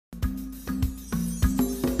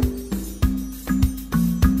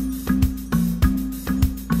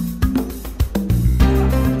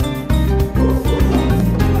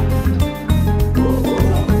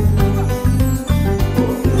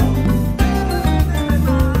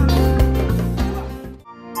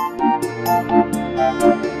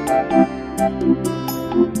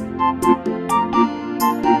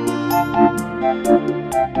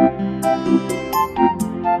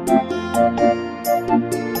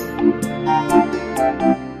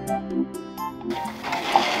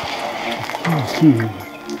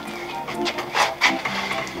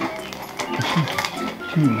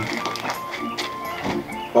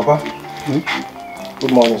Papa?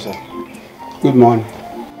 Good morning, sir. Good morning.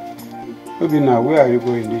 Obina, where are you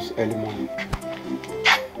going this early morning?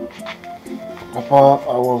 Papa,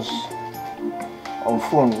 I was on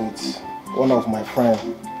phone with one of my friends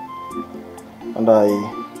and I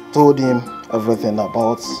told him everything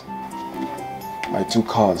about my 2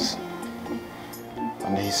 cars.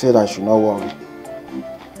 And he said I should not worry,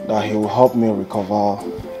 that he will help me recover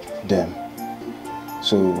them.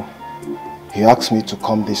 So he asked me to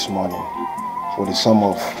come this morning for the sum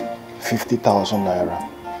of 50,000 naira.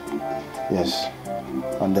 Yes.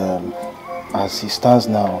 And as he stands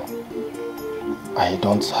now, I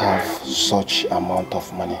don't have such amount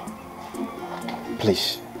of money.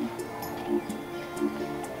 Please,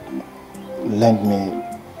 lend me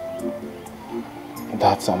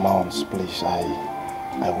that amount, please.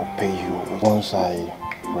 I will pay you once I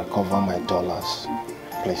recover my dollars,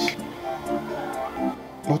 please.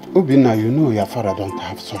 But Obina, you know your father don't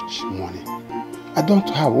have such money. I don't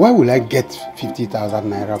have. Where will I get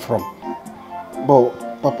 50,000 naira from?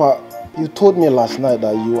 But Papa, you told me last night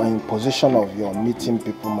that you are in possession of your meeting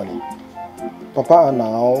people money. Papa,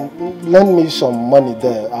 now lend me some money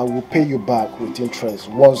there. I will pay you back with interest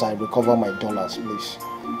once I recover my dollars, please.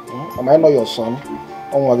 Am I not your son?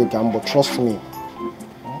 But trust me.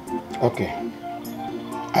 Okay.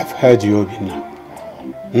 I've heard you, Obina.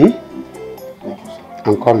 Thank you, sir.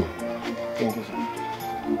 I'm coming. Thank you, sir.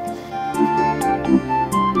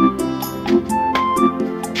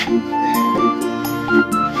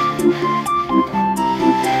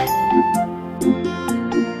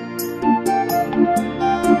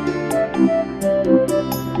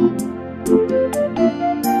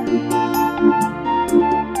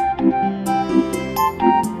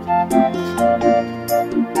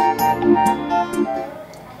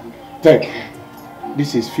 Take.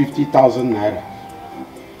 This is 50,000 naira.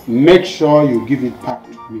 Make sure you give it back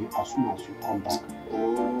to me as soon as you come back.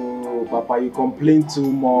 Oh, Papa, you complain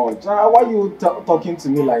too much. Why are you talking to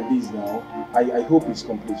me like this now? I hope it's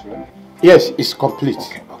complete, right? Yes, it's complete.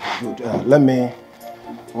 Okay, good. Let me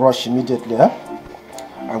rush immediately, huh?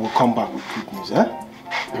 I will come back with good news, huh?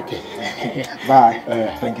 Okay. Bye.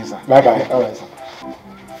 Thank you, sir. Bye-bye. All right, sir.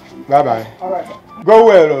 Bye-bye. All right, sir. Go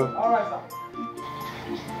well. All right, sir.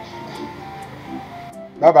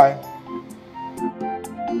 Bye-bye.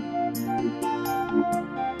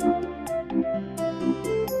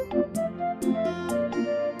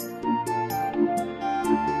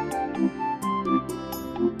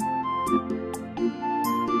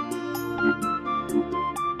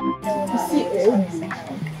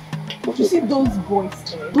 You see those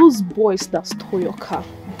boys? Those boys that stole your car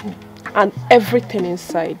and everything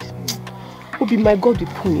inside. Obi, my God will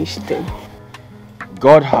punish them.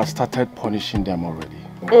 God has started punishing them already.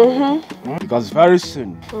 Because very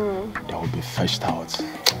soon they will be fetched out.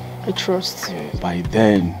 I trust you. By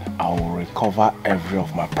then, I will recover every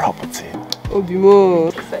of my property.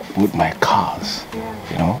 Obimo. With my cars.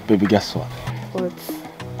 You know, baby, guess what? What?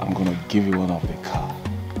 I'm gonna give you one of the cars.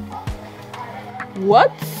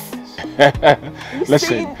 What?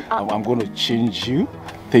 Listen, I'm gonna change you,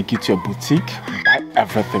 take you to your boutique, buy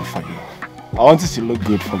everything for you. I want it to look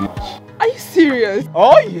good for me. Are you serious?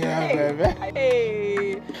 Oh yeah, baby.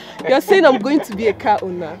 Hey, you're saying I'm going to be a car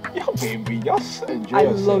owner? Yeah, baby, just enjoy I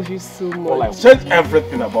yourself. love you so much. Well, I've changed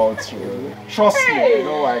everything about you. Trust me, you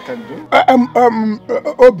know what I can do.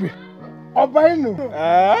 Obi, Obaino.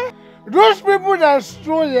 Those people that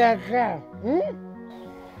stole your car,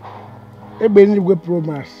 they been with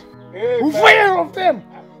promise. We fire of them.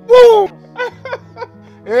 Woo!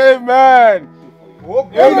 Amen.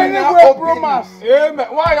 Amen. Promise. Amen.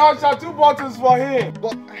 Why you share 2 bottles for him?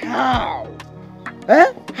 But how?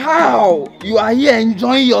 How? You are here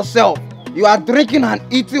enjoying yourself. You are drinking and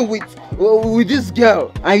eating with this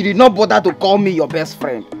girl, and you did not bother to call me your best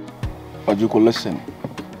friend. Ojuko, listen.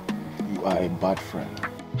 You are a bad friend.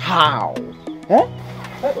 How?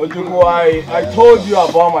 Ojuko, I told you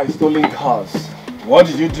about my stolen cars. What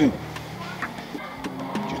did you do?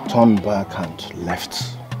 You turned back and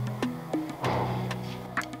left.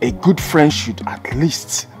 A good friend should at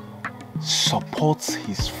least support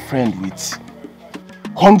his friend with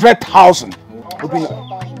 100,000.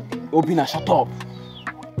 Obina, shut up.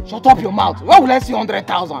 Shut up your mouth. Where will I see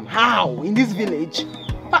 100,000? How? In this village?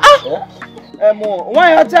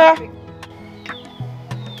 Why are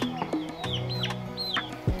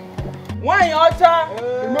Why Ocha?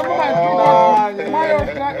 Remember my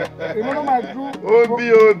crew. Remember my crew.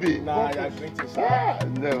 Obi. Nah, you're greeting, sir.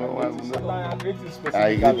 No,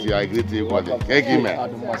 I greet you, buddy. Thank you, man.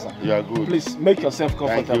 You are good. Please make yourself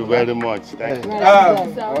comfortable. Thank you very much. Thank you.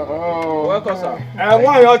 Welcome, sir.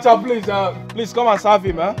 Why Ocha, please come and serve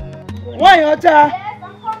him, huh? Why Ocha?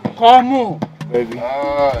 Come on. Baby.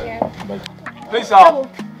 Please,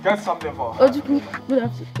 get something for her. Ojuku, good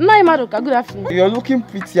afternoon. Naimadoka, good afternoon. You're looking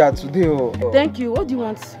prettier today. Oh. Thank you. What do you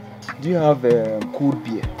want? Do you have cold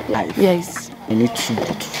beer? Life. Yes. I need 2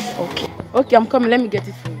 bottles. Okay. Okay, I'm coming. Let me get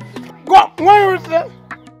it for you. Go! Why you say?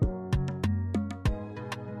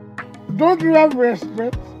 Don't you have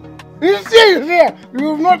respect? You see, you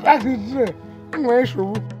have not asked it. Where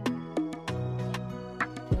should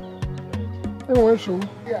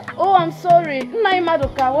Oh, I'm sorry.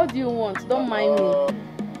 Naimadoka, what do you want? Don't mind me.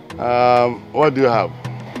 What do you have?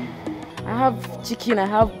 I have chicken, I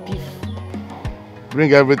have beef.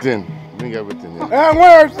 Bring everything. Yeah.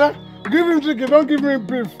 Why you say? Give him chicken, don't give me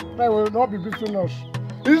beef. That will not be beef to us.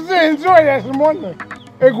 You see, enjoy this morning.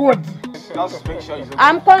 A good. Just make sure it's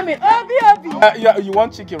I'm coming. Obi. yeah, you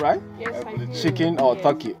want chicken, right? Yes, I do. Chicken or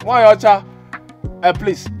turkey? Why Ocha?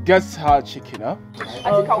 Please get her chicken, huh?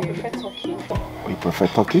 I think I would prefer turkey. You prefer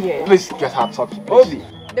turkey? Yeah. Please get her turkey. Obi.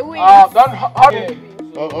 The way Don't hurry.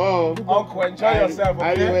 Oh. Uncle, enjoy yourself,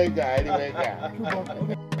 okay? Anyway.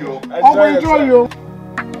 Enjoy you.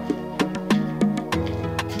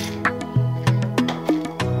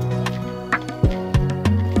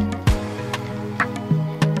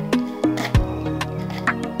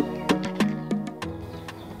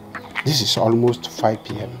 This is almost 5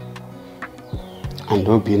 p.m. and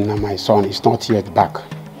Obinna, my son, is not yet back.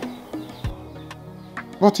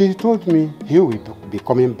 But he told me he will be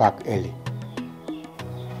coming back early.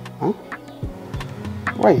 Huh?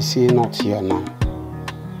 Why is he not here now?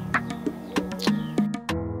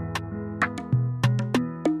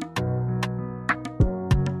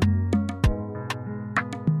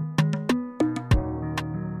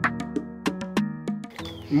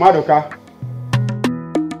 Madoka.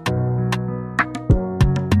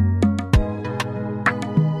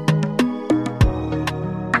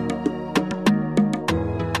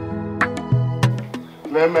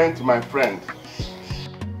 Clement, my friend.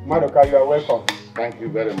 Madoka, you are welcome. Thank you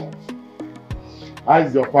very much. How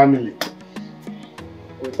is your family?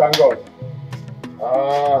 We thank God.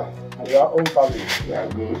 And your own family. They are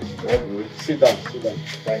good. Very good. Sit down.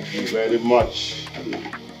 Thank you very much.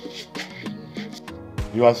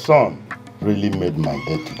 Your son really made my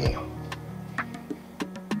day today.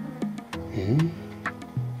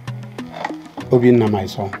 Obinna, my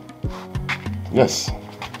son. Yes.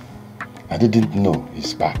 I didn't know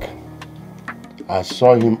he's back. I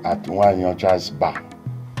saw him at Nwanyocha's bar.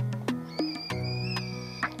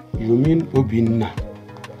 You mean Obinna?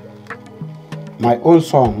 My own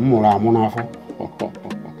son, Muramunafo.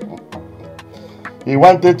 He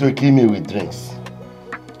wanted to kill me with drinks.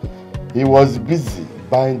 He was busy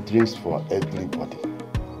buying drinks for everybody.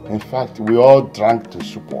 In fact, we all drank to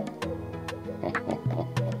super. I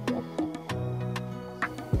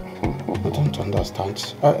don't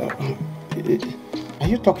understand. Are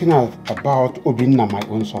you talking about Obinna, my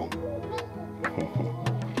own son?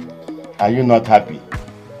 Are you not happy?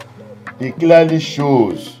 It clearly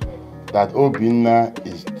shows that Obinna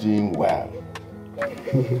is doing well.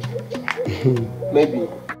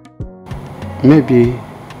 Maybe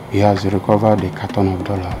he has recovered the carton of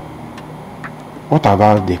dollar. What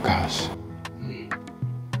about the cars?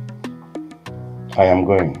 I am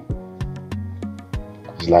going.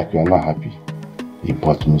 It's like you are not happy. He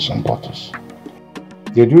bought me some bottles.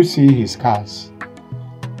 Did you see his cars?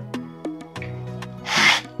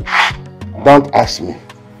 Don't ask me.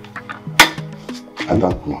 I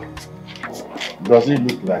don't know. Does it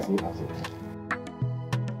look like he has it?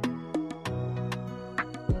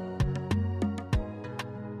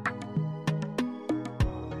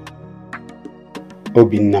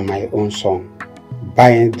 Obinna, my own son,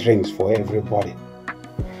 buying drinks for everybody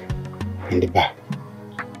in the bar.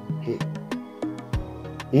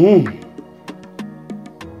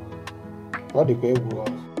 What the way was?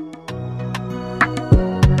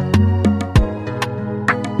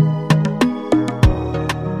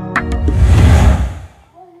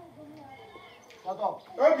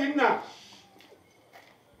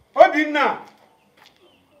 Obinna!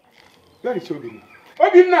 Where is Obinna?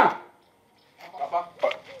 Obinna!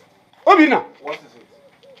 Obinna! What is it?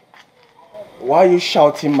 Why are you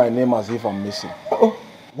shouting my name as if I'm missing?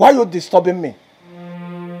 Why are you disturbing me?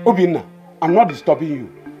 Obinna, I'm not disturbing you.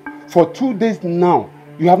 For 2 days now,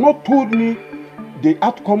 you have not told me the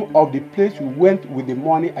outcome of the place you went with the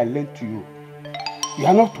money I lent to you? You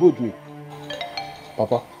have not told me.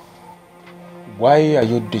 Papa, why are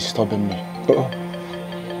you disturbing me?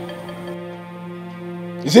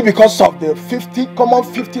 Is it because of the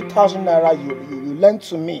 50,000 naira you lent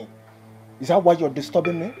to me? Is that why you're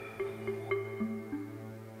disturbing me?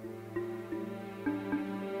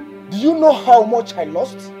 Do you know how much I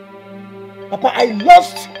lost? Papa, I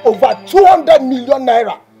lost over 200 million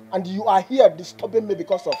naira, and you are here disturbing me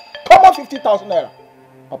because of 50,000 naira.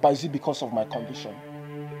 Papa, is it because of my condition?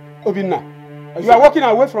 Obinna, you are walking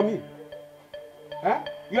away from me. Huh?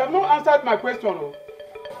 You have not answered my question. Oh.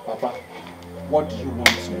 Papa, what do you want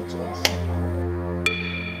me to answer?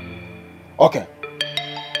 Okay.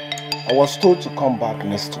 I was told to come back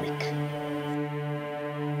next week.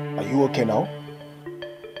 Are you okay now?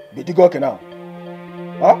 Did you go okay now?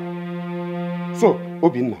 Huh? So,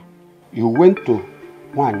 Obinna, you went to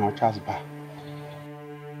Nwanyocha's bar.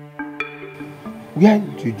 Where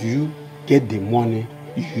did you get the money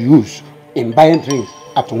you use in buying drinks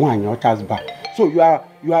at Nwanyocha's bar? So you are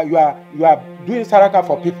doing saraka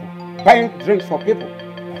for people, buying drinks for people.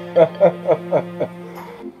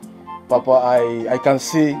 Papa, I can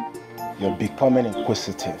see you're becoming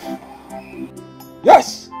inquisitive.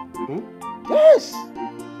 Yes! Yes!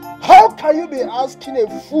 How can you be asking a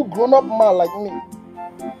full grown-up man like me?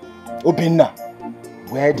 Obinna,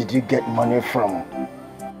 where did you get money from?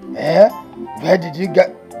 Eh? Where did you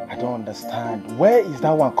get... I don't understand. Where is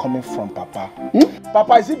that one coming from, Papa?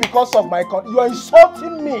 Papa, is it because of my... You are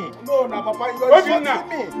insulting me. No, Papa, you are insulting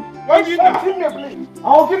me. You are insulting me, please.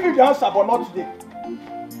 I'll give you the answer, but not today.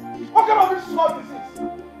 What kind of insult is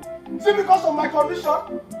this? Is it because of my condition?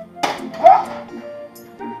 Huh?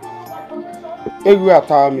 What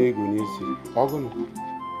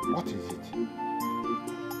is it?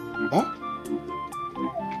 Huh?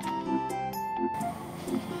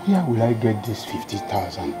 Where will I get this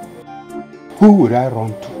 50,000? Who would I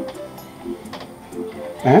run to?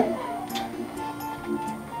 Eh?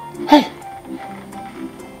 Hey!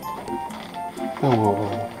 Oh.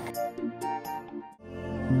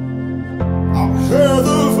 I hear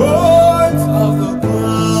the voice of the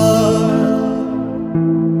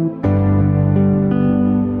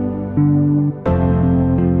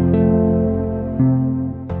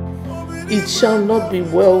It shall not be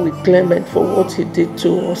well with Clement for what he did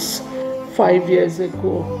to us 5 years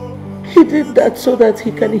ago. He did that so that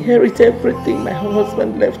he can inherit everything my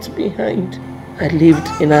husband left behind. I lived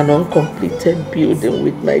in an uncompleted building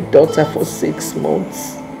with my daughter for 6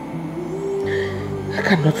 months. I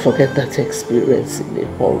cannot forget that experience in a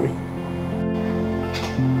hurry.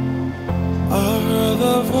 I heard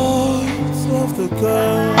the voice of the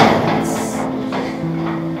gods.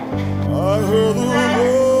 I heard the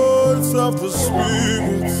voice of the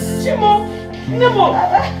spirits. Chimo! Nemo!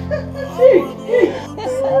 Hey!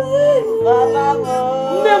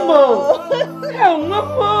 Nemo!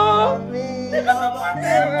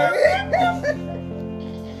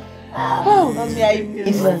 Oh, Mommy, I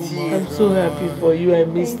missed you. I'm so happy for you. I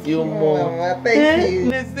missed you more. Thank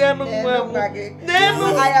you. I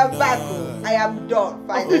am back. I am done.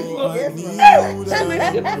 Finally. Yes, I'm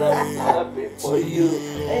happy for you.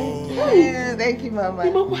 Thank you, Mama.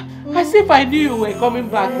 As if I knew you were coming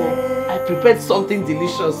back home. I prepared something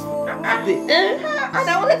delicious. And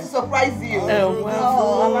I wanted to surprise you. Oh,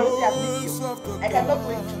 wow. I cannot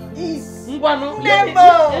wait to eat. Mama!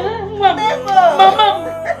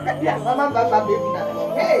 Yeah, Mama, baby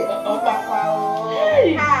now. Hey,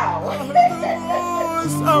 Hey! How?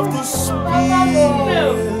 Of the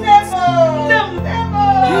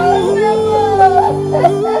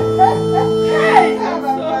Hey! I'm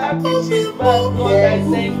so happy she's back. God, I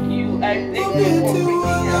thank you. I thank you for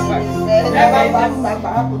bringing her back.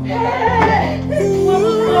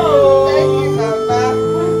 Thank you, Mama.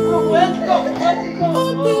 Welcome.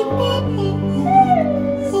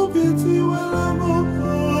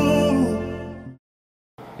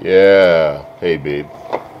 Yeah, hey babe.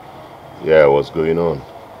 Yeah, what's going on?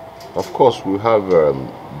 Of course, we have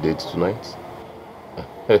dates tonight.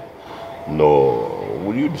 No,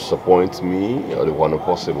 will you disappoint me or the one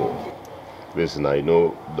possible? Listen, I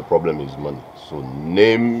know the problem is money, so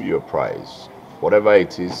name your price. Whatever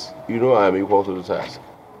it is, you know I'm equal to the task.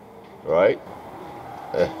 Right?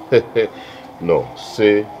 No,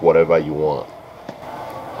 say whatever you want,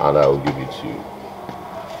 and I'll give it to you.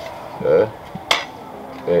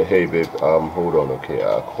 Hey babe, hold on, okay?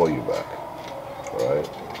 I'll call you back. Alright?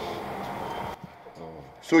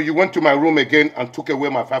 So you went to my room again and took away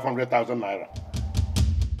my 500,000 naira.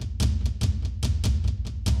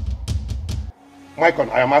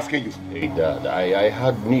 Michael, I am asking you. Hey Dad, I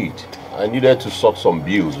had need. I needed to sort some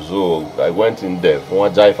bills, so I went in there.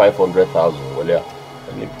 500,000. Well, yeah,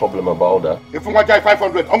 any problem about that? If you want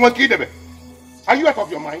 500, I'm going to kill them. Are you out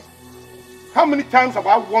of your mind? How many times have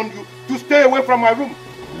I warned you to stay away from my room?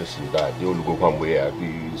 Listen, Dad, you will go one way.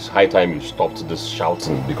 It's high time you stopped this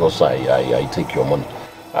shouting because I take your money.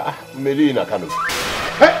 Medina kind of.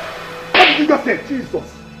 Hey, what did you just say?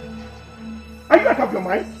 Jesus. Are you out of your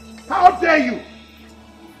mind? How dare you?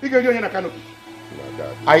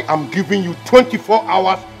 I am giving you 24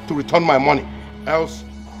 hours to return my money. Else,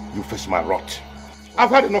 you face my wrath. I've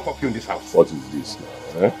had enough of you in this house. What is this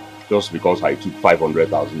now? Eh? Just because I took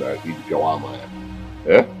 500,000 and feed your armor.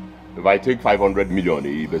 Eh? If I take 500 million,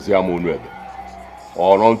 it's a Nuella.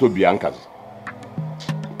 Or on to Bianca's.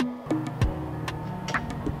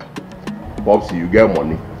 Popsy, you get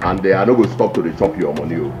money, and they are not going to stop to chop your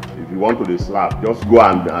money. If you want to slap, just go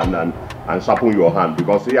and sharpen your hand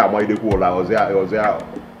because here I'm the cool. I was there.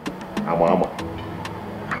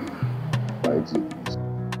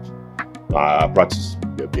 I'm practice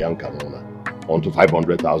the Bianca on to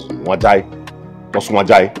 500,000. One jai, just one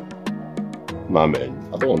jai. Nah, man,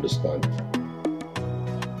 I don't understand.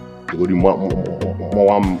 You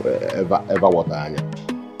ever what I am.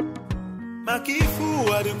 Makifu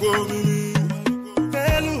adigomi,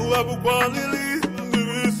 elu abukwalili,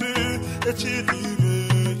 Cas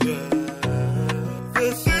Chidiebere.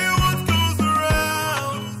 They say what goes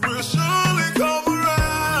around will surely come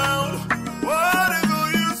around. Whatever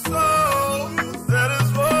you sow, that is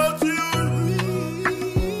what you reap.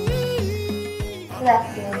 Good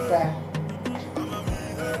afternoon, sir.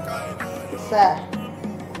 Sir.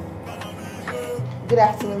 Good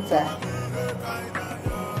afternoon, sir.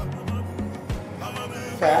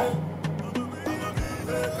 Sir?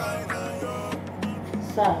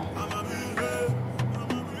 Sir?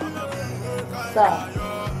 Sir?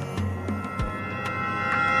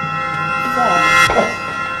 Sir?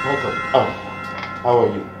 Welcome. How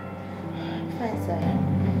are you? Fine, sir.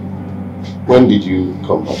 When did you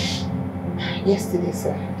come back? Yesterday,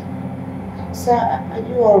 sir. Sir, are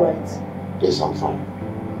you alright? Yes, I'm fine.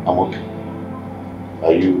 I'm okay.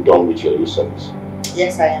 Are you done with your service?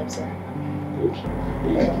 Yes, I am, sir. Good.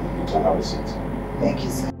 You can have a seat. Thank you,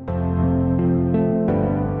 sir.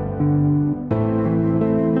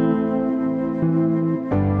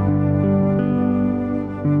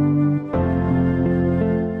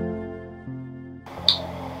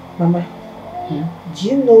 Mama, do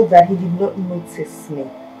you know that he did not notice me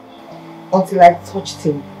until I touched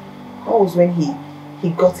him? That was when he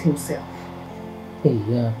got himself.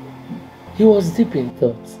 Yeah. He was deep in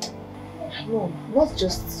thought. No, not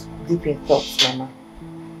just deep in thoughts, Mama.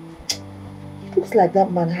 It looks like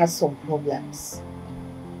that man has some problems.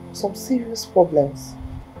 Some serious problems.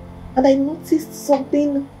 And I noticed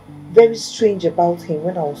something very strange about him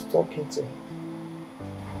when I was talking to him.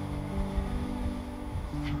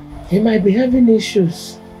 He might be having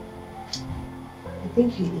issues. I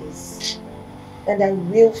think he is. And I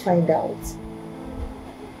will find out.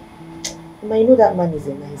 And I know that man is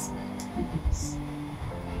a nice man.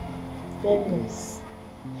 Very nice.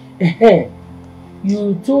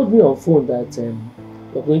 You told me on phone that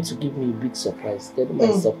you're going to give me a big surprise. Tell me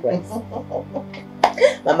my surprise.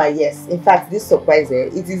 Mama, yes. In fact, this surprise,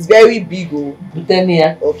 it is very big. Oh.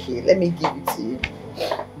 Okay, let me give it to you.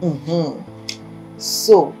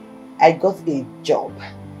 So, I got a job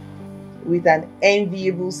with an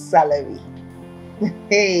enviable salary.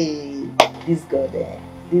 Hey, this God there.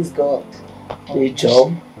 This God. A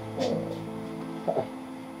job?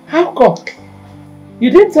 How come? You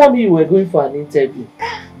didn't tell me you were going for an interview.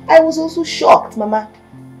 I was also shocked, Mama.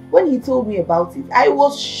 When he told me about it, I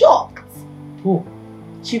was shocked. Who?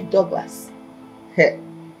 Chief Douglas.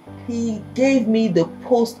 He gave me the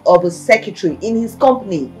post of a secretary in his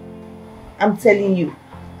company. I'm telling you.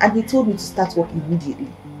 And he told me to start work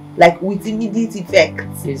immediately. Like with immediate effect.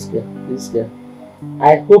 This girl.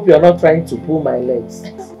 I hope you're not trying to pull my legs.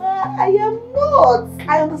 I am not.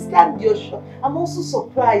 I understand your shock. I'm also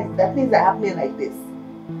surprised that things are happening like this.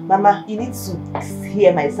 Mama, you need to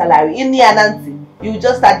hear my salary. In the Nancy, you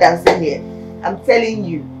just start dancing here. I'm telling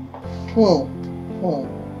you.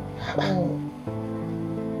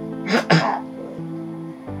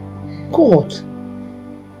 God.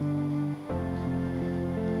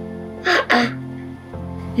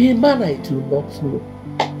 A man I do not know.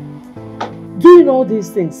 Doing all these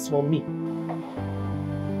things for me.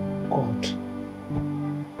 God,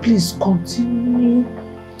 please continue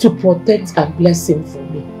to protect and bless him for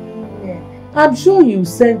me. Amen. I'm sure you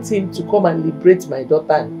sent him to come and liberate my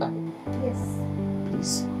daughter and I. Yes.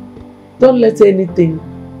 Please, don't let anything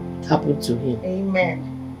happen to him. Amen.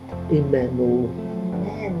 Amen. Oh.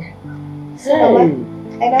 Amen. So Mama,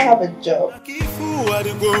 I now have a job. They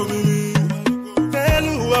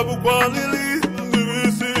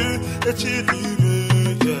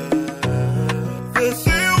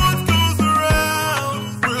say what goes around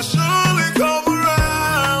will surely come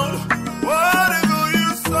around. Whatever you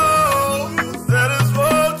sow, that is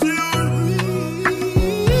what you reap.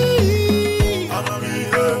 I'ma be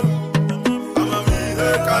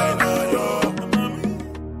here kind of yo.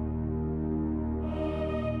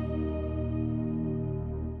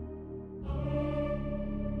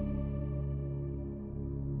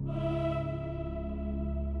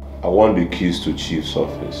 I want the keys to Chief's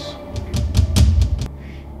office.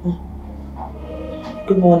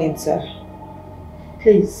 Good morning, sir.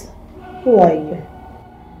 Please, who are you?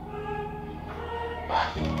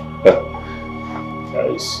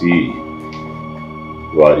 I see.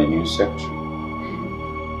 You are the new secretary.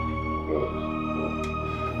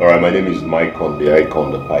 Alright, my name is Mycon, the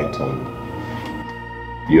Icon, the Python.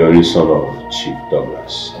 The only son of Chief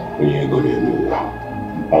Douglas.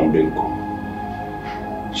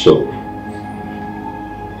 So,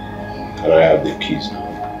 can I have the keys now?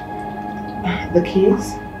 The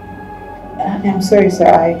keys? I'm sorry, sir.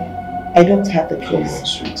 I don't have the keys. Come on,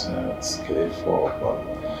 sweetheart. Careful.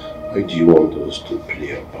 Why do you want us to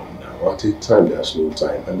play about now? At a time, there's no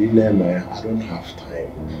time. And in there, I don't have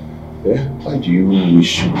time. Yeah? Why do you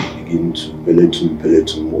wish to begin to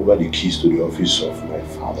peletum over the keys to the office of my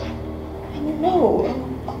father? No.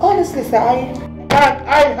 Honestly, sir,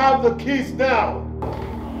 I have the keys now.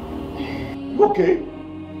 Okay?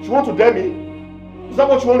 You want to dare me? Is that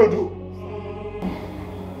what you want to do?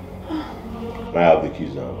 I have the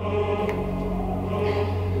keys now.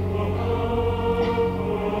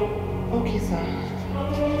 Okay, sir.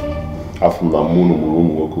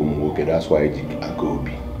 That's why I did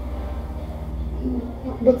Agobi.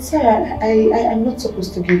 But sir, I'm not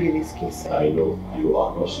supposed to give you this keys, sir. I know you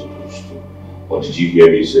are not supposed to. But did you hear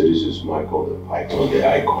me say this is Michael the Python, the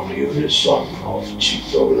Icon, the son of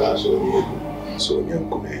Chief Douglas Onyego? So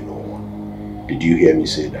did you hear me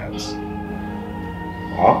say that?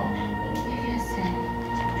 Huh? Yes, sir.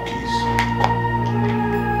 The keys.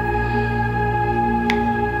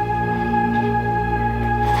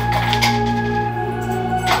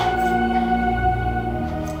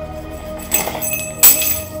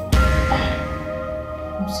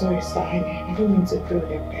 I'm sorry, sir. I don't mean to throw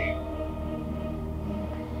them there.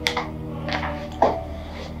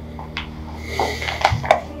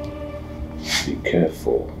 Be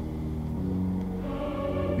careful.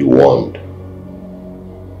 You warned.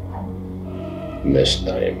 Next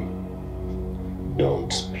time,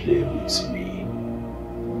 don't play with me.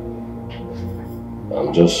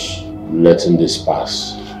 I'm just letting this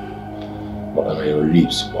pass. But on your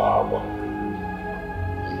lips, wow.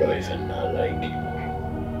 I'm not even not like you.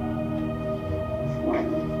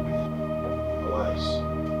 Otherwise,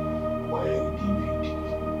 why are you DVD?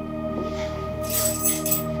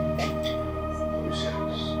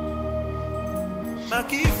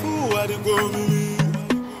 Makifu adigomi,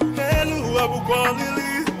 helu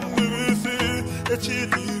abukwalili, ndibisi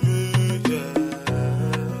Chidiebere.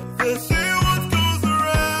 They say what goes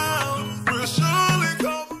around will surely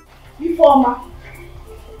come. Informer,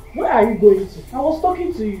 where are you going to? I was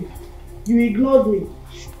talking to you. You ignored me.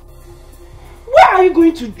 Where are you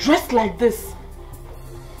going to dress like this?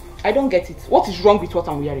 I don't get it. What is wrong with what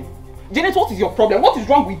I'm wearing? Janet, what is your problem? What is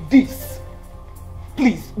wrong with this?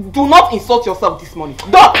 Please, do not insult yourself this morning.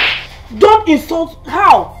 Don't insult.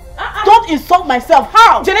 How? Don't insult myself.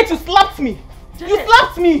 How? Janet, you slapped me. Janet. You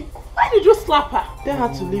slapped me. Why did you slap her? Tell her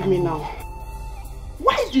to leave me now.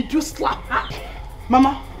 Why did you slap her?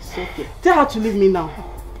 Mama, it's okay. Tell her to leave me now.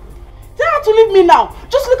 Tell her to leave me now.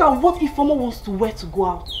 Just look at what Ifeoma wants to wear to go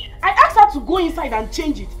out. I asked her to go inside and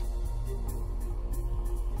change it.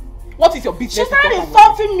 What is your business? She started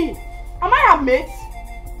insulting me. Am I her mate?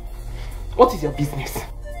 What is your business?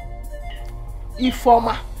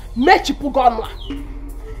 Ifeoma, Mechipugonwa.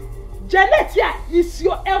 Janet here is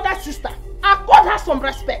your elder sister. Accord her some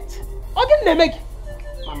respect.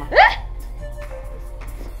 Mama. Eh?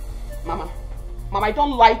 Mama, I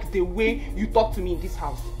don't like the way you talk to me in this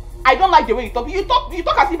house. I don't like the way you talk. You talk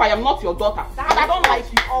as if I am not your daughter. And I don't like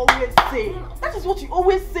you always say. That is what you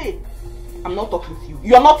always say. I'm not talking to you.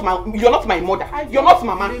 You're not my mother. You're not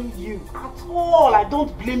mama. I don't blame you at all. I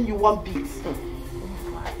don't blame you one bit.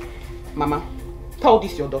 Mama, tell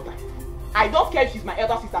this your daughter. I don't care if she's my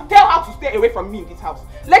elder sister. Tell her to stay away from me in this house.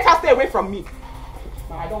 Let her stay away from me.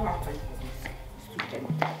 Mama, I don't have time for this.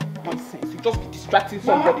 Stupid nonsense. You just be distracting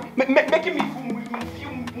somebody. Making me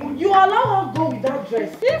feel. You allow her go with that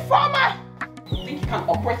dress. Ifeoma! You think you can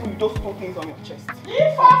oppress me with those two things on your chest?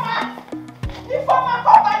 Informer! Informer,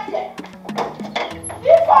 come back here!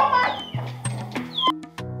 Informer!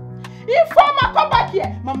 Informer, come back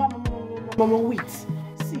here! Mama, wait.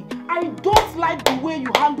 See, I don't like the way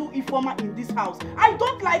you handle Informer in this house. I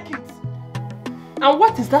don't like it. And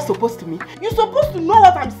what is that supposed to mean? You're supposed to know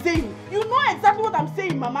what I'm saying. You know exactly what I'm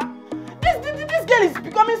saying, Mama. This girl is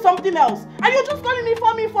becoming something else. And you're just calling me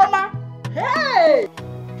Informer. Hey!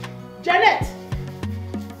 Janet!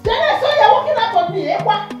 Janet, so you're walking out on me, eh?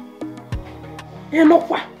 What? Eh, no,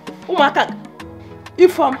 what? Umaka.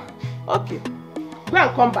 Inform. Okay. Go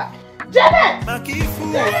and come back. Janet! They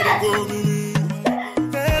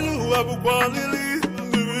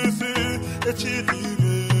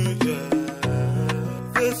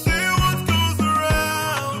say what goes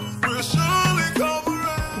around will surely come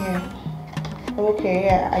around. Yeah. Okay,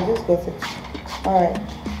 yeah, I just got it. Alright.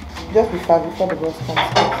 Just be fast before the boss comes.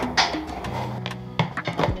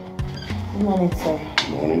 Good morning, sir.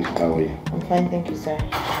 Morning, how are you? I'm fine, thank you, sir.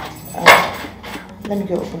 Let me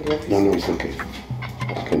go open the office. No, it's okay.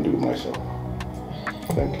 I can do it myself.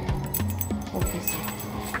 Thank you. Okay, sir.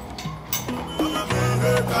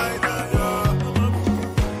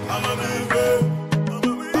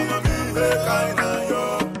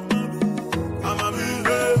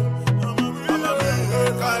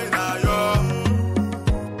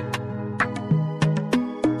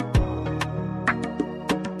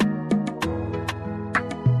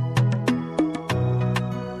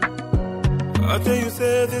 I tell you,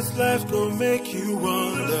 say this life gon' make you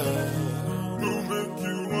wonder.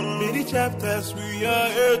 Many chapters we are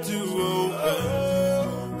here to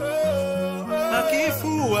open.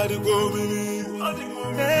 Akifu adigomini,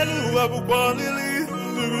 elu abukwanili,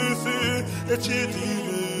 nibisi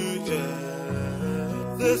echidibere.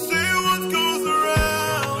 They say what goes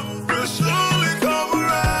around will surely come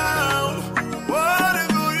around.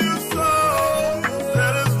 Whatever you sow,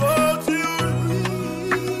 that is what you reap.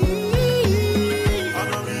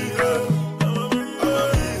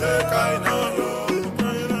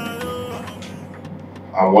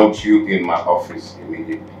 I want you in my office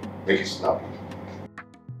immediately. Make it snappy.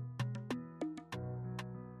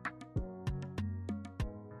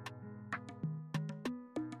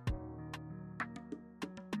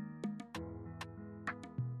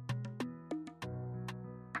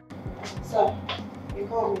 Sir, you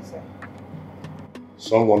called me, sir.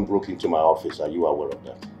 Someone broke into my office. Are you aware of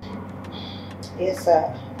that? Yes,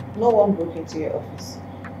 sir. No one broke into your office.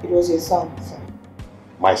 It was your son, sir.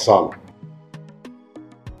 My son.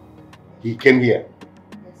 He came here.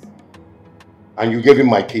 Yes, sir. And you gave him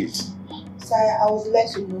my keys. Sir, I was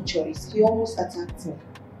left with no choice. He almost attacked me.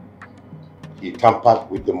 He tampered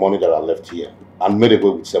with the money that I left here and made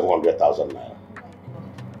away with 700,000 naira. Oh my God.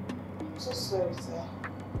 I'm so sorry, sir.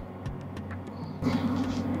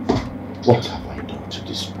 What have I done to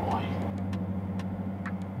this boy?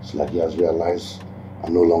 It's like he has realized I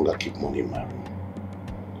no longer keep money in my room.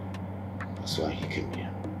 That's why he came here.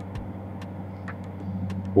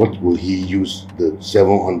 What will he use the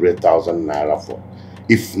 700,000 naira for,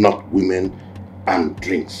 if not women and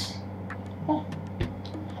drinks? Oh.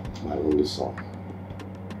 My only son.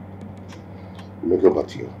 You may go back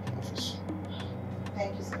to your office.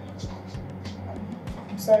 Thank you, sir.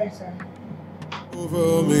 I'm sorry, sir.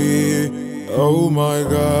 Over me, oh my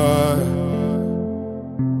God.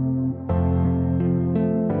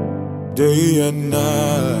 Day and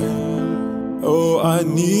night, oh I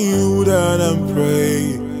kneel down and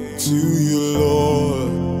pray to you,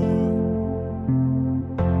 Lord.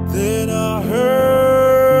 Then I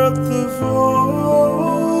heard the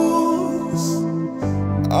voice.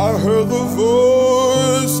 I heard the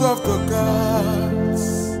voice of the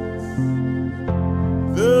gods.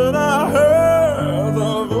 Then I heard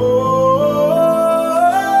the voice.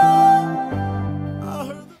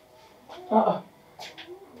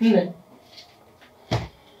 Nne,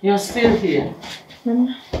 you're still here.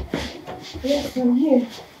 Mama. Yes, I'm here.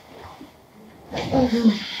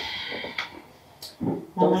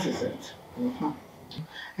 What is it?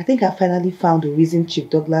 I think I finally found the reason Chief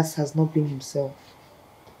Douglas has not been himself.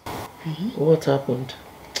 What happened?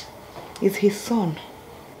 It's his son.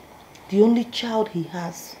 The only child he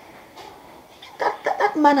has.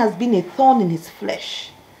 That man has been a thorn in his flesh.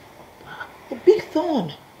 A big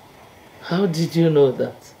thorn. How did you know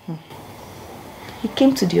that? He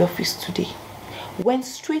came to the office today, went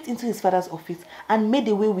straight into his father's office and made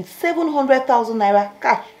away with 700,000 naira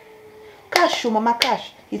cash. Cash, Mama,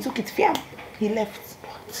 cash. He took it, fiam. He left.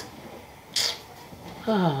 What?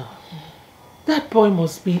 Ah, that boy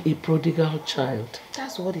must be a prodigal child.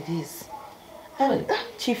 That's what it is. And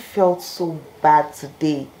Chief felt so bad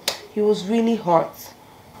today. He was really hurt.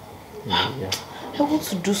 Yeah. I want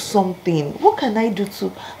to do something. What can I do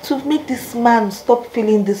to make this man stop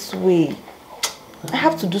feeling this way? I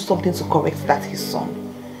have to do something to correct that his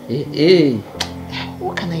son. Hey.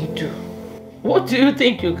 What can I do? What do you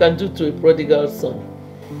think you can do to a prodigal son?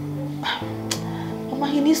 Mama,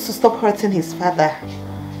 he needs to stop hurting his father.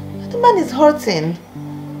 The man is hurting.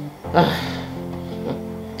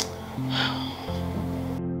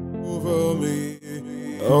 Over me,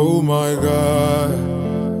 oh my God.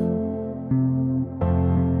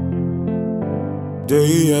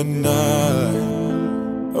 Day and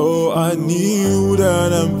night, oh I kneel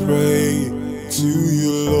down and pray to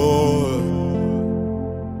you, Lord.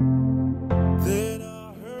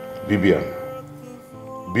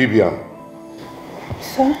 Bibian.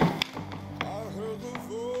 Sir?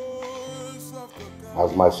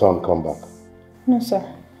 Has my son come back? No, sir.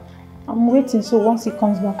 I'm waiting so once he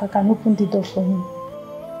comes back, I can open the door for him.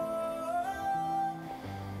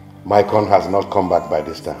 My con has not come back by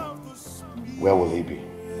this time. Where will he be?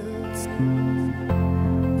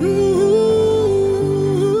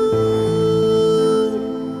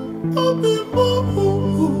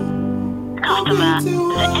 Customer,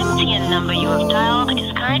 the MTN number you have dialed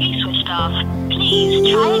is currently switched off. Please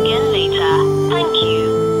try again later. Thank you.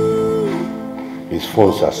 His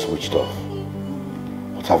phones are switched off.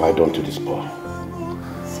 What have I done to this boy?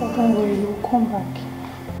 Sir, don't worry, he will come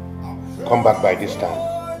back. Come back by this time.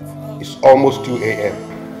 It's almost 2 a.m.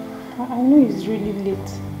 I know it's really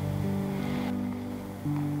late.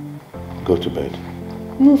 Go to bed.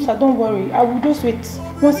 No, sir, don't worry. I will just wait.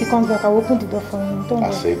 Once he comes back, I will open the door for him. Don't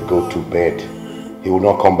worry. I said go to bed. He will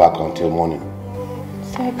not come back until morning.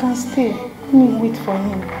 Sir, I can stay. Let me wait for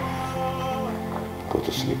him. Go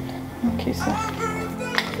to sleep. Okay, sir.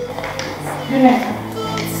 Good night.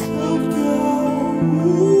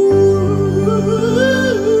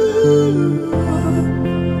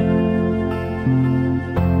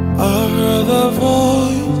 I heard the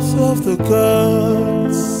voice of the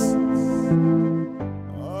gods.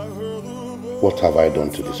 What have I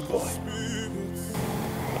done to this boy?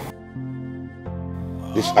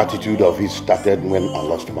 This attitude of his started when I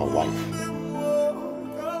lost my wife.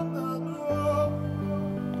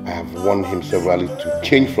 I have warned him severally to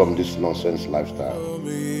change from this nonsense lifestyle,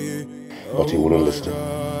 but he wouldn't listen.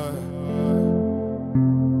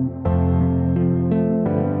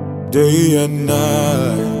 Day and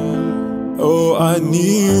night, oh I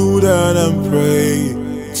kneel down and pray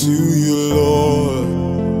to you, Lord.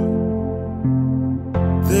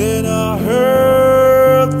 Then I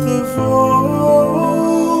heard the voice.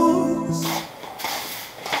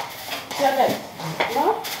 Janet, ma?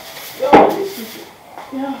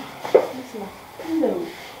 Yeah, yes, ma. Hello.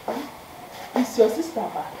 Is your sister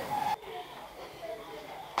back?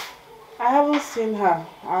 I haven't seen her,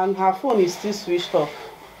 and her phone is still switched off.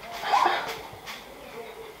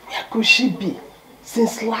 Where could she be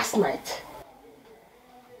since last night?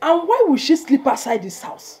 And why would she sleep outside this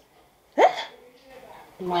house? Eh?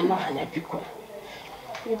 Mama,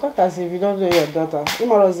 you talk as if you don't know your daughter.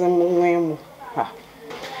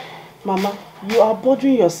 Mama, you are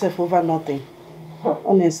bothering yourself over nothing.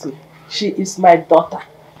 Honestly, she is my daughter.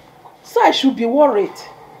 So I should be worried.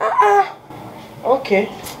 Okay,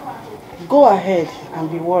 go ahead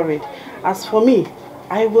and be worried. As for me,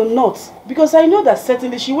 I will not. Because I know that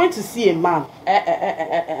certainly she went to see a man.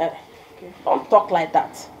 Okay. Don't talk like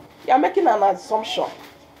that. You are making an assumption.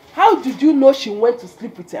 How did you know she went to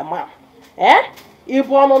sleep with a man? Eh?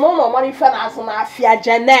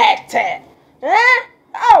 Janet. Eh?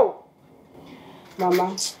 Oh!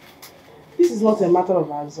 Mama, this is not a matter of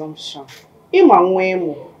assumption. I'm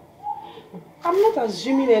not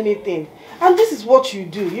assuming anything. And this is what you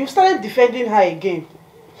do. You've started defending her again.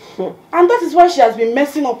 And that is why she has been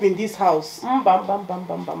messing up in this house.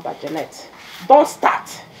 Janet. Don't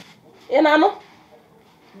start.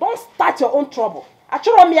 Don't start your own trouble.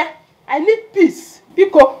 I need peace.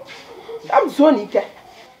 Biko. I'm Zonike.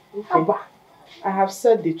 I have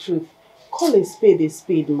said the truth. Call a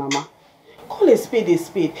spade, Mama. Call a spade a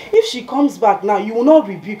spade. If she comes back now, you will not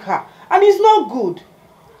rebuke her. And it's not good.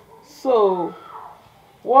 So,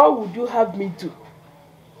 what would you have me do?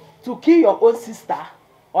 To kill your own sister?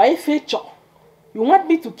 Or a feature? You want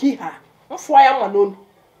me to kill her? That's why I'm alone.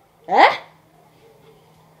 Eh?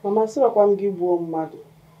 Mama,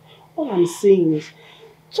 all I'm saying is,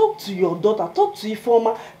 talk to your daughter, talk to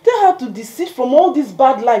Ifeoma, tell her to desist from all this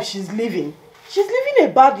bad life she's living. She's living a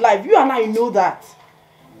bad life, you and I know that.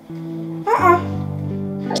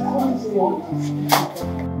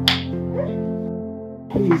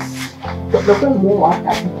 Please.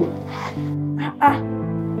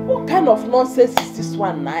 What kind of nonsense is this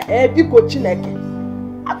one now? Biko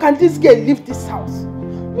Chineke. How can this girl leave this house?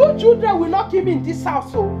 No children will not kill me in this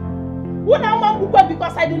house, so. When I'm a book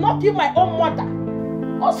because I did not kill my own mother.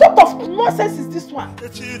 What sort of nonsense is this one? They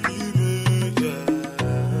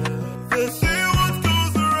see what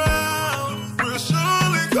goes around, will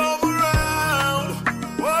surely come around.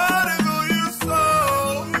 Whatever you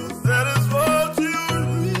sow, that is what you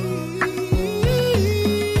reap.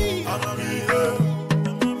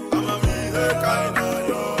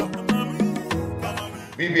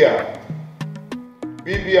 Bibia.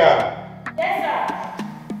 Bibia. Yes,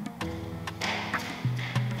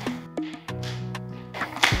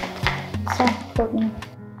 sir.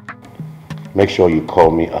 Make sure you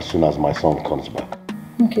call me as soon as my son comes back.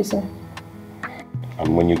 Okay, sir.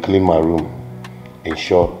 And when you clean my room,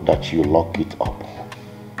 ensure that you lock it up.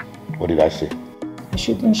 What did I say? I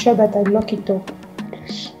should ensure that I lock it up.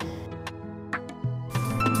 Please.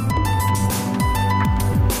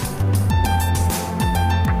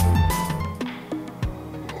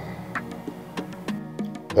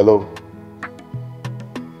 Hello.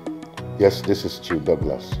 Yes, this is Chief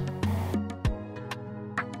Douglas.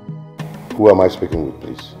 Who am I speaking with,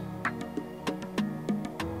 please?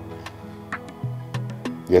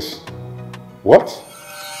 Yes. What?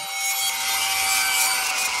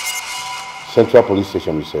 Central Police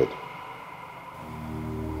Station, you said?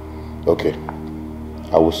 Okay.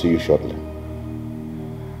 I will see you shortly.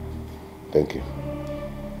 Thank you.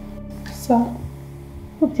 Sir,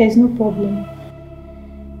 hope there's no problem.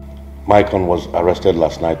 Maikon was arrested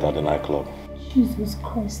last night at the nightclub. Jesus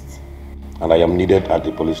Christ. And I am needed at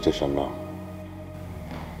the police station now.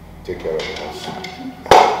 Take care of the house.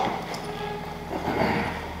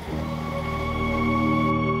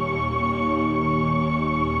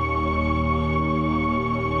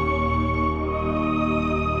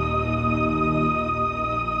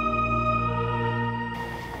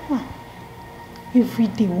 Every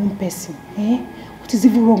day one person, eh? What is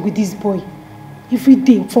even wrong with this boy? Every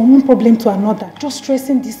day, from one problem to another, just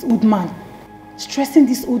stressing this old man. Stressing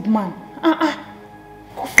this old man.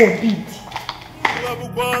 God forbid.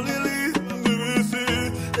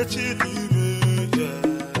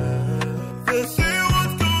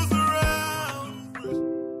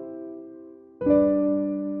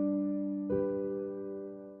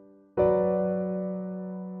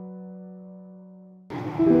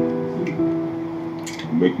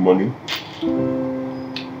 Make money,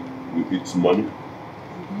 you eat money,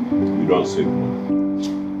 you don't save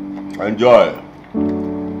money. Enjoy.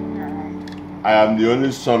 I am the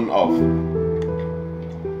only son of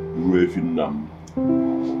Ruefinam.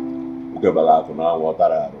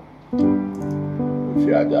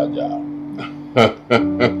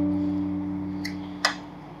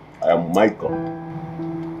 I am Michael,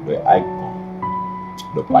 the icon,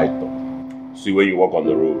 the python. See, when you walk on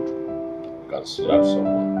the road, you can slap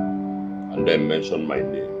someone and then mention my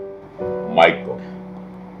name. Michael,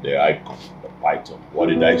 the icon, the python. What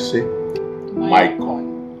did I say? Michael,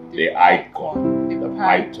 the icon, the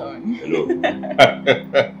python. Hello.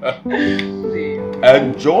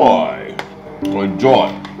 Enjoy. Enjoy.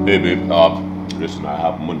 Hey, babe, listen, I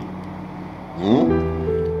have money.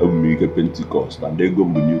 I'll make a Pentecost and they go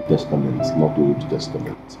to the New Testament, not the Old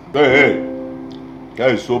Testament. Hey,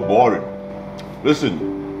 that is so boring. Listen,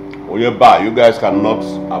 when you're back, you guys cannot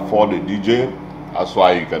afford a DJ. That's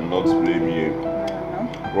why you cannot play me a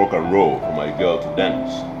rock and roll for my girl to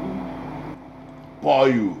dance. Pour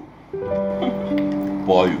you.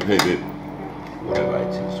 Pour you. Hey, babe. Whatever it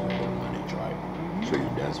is, we don't manage, right? So you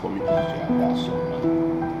dance for me, DJ. I got some money.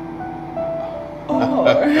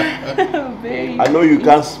 Oh, baby. I know you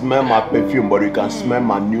can't smell my perfume, but you can smell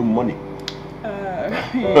my new money.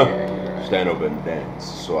 Yeah. Stand up and dance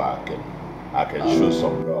so I can show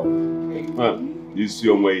some love. You see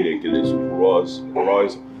your way they kill this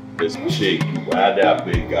Royce, this chick, where they are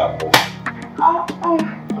big apple.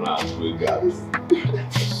 And I big apple.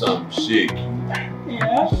 Some shake.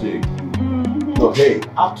 Yeah. Shake. No, hey,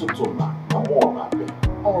 after tonight, I'm on my bed.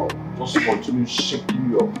 Oh. Just continue shaking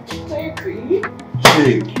you up. Baby.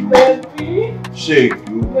 Shake you. Baby. Shake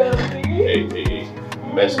you. Baby. Hey.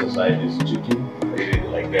 Mess inside this chicken.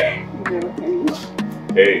 Like that.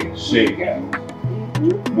 Hey, shake.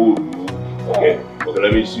 Move. Okay,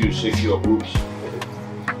 let me see you shake your boobs.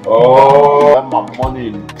 Oh, spend my money.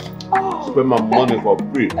 Spend my money for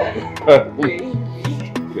free.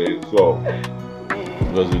 Okay, so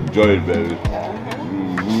just enjoy it, baby.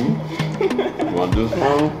 You want this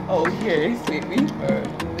one? Oh, yes, baby.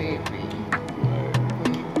 Baby.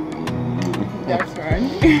 That's one.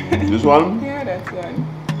 This one? Yeah, that's one.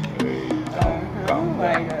 Hey, Oh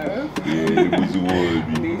my God. This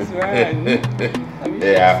one.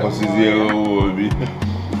 Yeah, I consider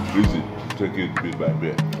Listen, take it bit by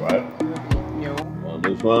bit, right? No. On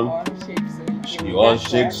this one, you want to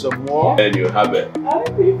shake some more? And you have it. I'll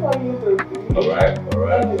pay for you, baby. Alright.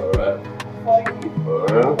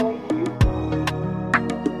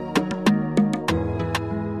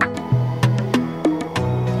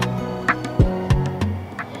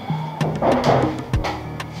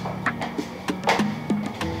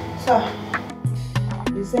 Sir,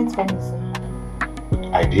 you sent for me, sir.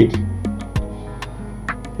 I did?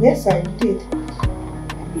 Yes, sir, you did.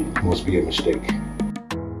 It must be a mistake.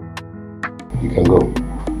 You can go.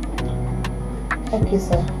 Okay,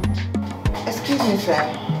 sir. Excuse me, sir.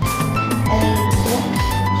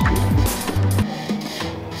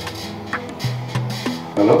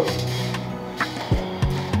 Hello?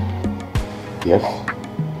 Yes?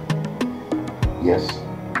 Yes?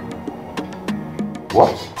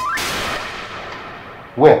 What?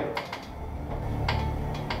 Where?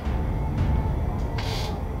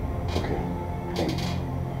 Okay, thank you.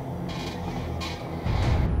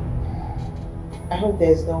 I hope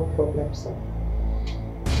there's no problem, sir.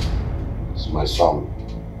 It's my son.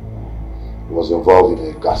 He was involved in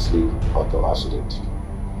a ghastly auto accident.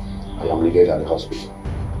 I am needed at the hospital.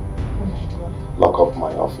 Lock up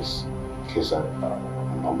my office in case I'm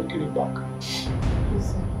not making it back.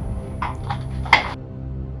 Yes, sir.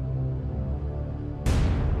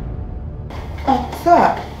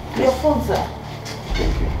 Sir, your phone, sir.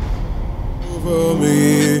 Thank you. Over me,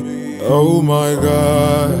 oh my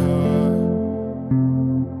God.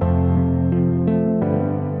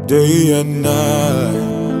 Day and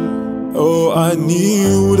night, oh I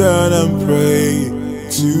kneel down and pray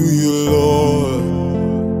to you, Lord.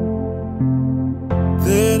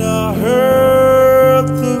 Then I heard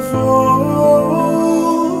the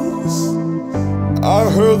voice. I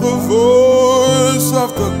heard the voice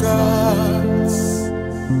of the gods.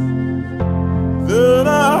 Then I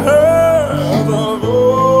heard the voice.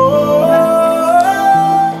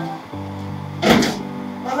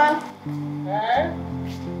 Mama.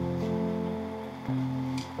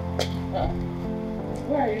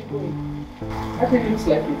 Where are you going? I think it looks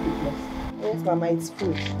like a business. Yes, Mama, it's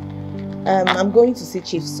food. I'm going to see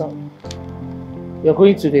Chief's son. You're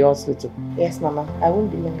going to the hospital? Yes, Mama. I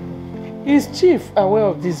won't be long. Is Chief aware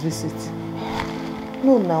of this visit?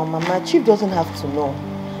 No, now, Mama. Chief doesn't have to know.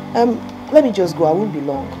 Let me just go. I won't be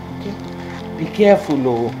long. Okay? Be careful,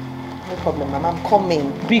 oh. No problem, Mama. I'm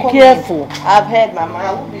coming. Be careful. I've heard, Mama.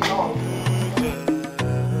 I won't be long.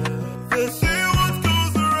 They say what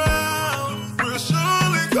goes around will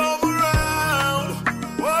surely come around.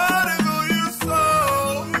 Whatever you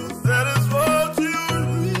sow, that is what you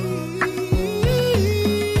reap.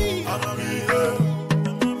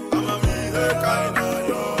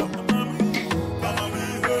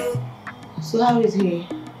 So how is he?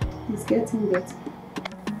 He's getting better.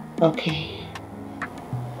 Okay.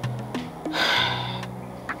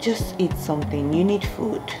 Just eat something. You need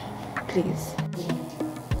food. Please.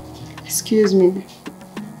 Excuse me.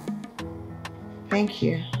 Thank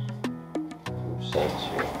you. Who sent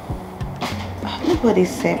you? Nobody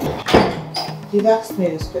said. You've asked me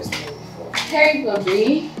this question before. Hey,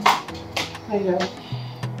 Bobby. Hello.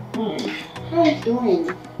 How are you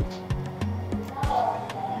doing?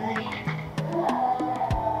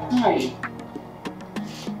 Hi.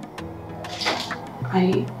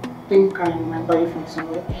 I think I remember you from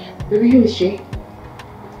somewhere. Baby, who is she?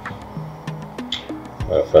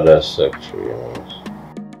 My father's secretary.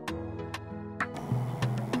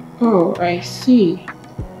 Oh, I see.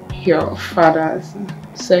 Your father's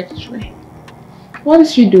secretary. What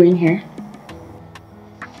is she doing here?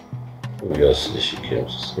 Obviously, she came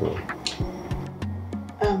to see me.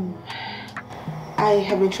 I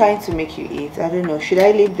have been trying to make you eat. I don't know. Should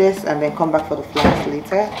I leave this and then come back for the flowers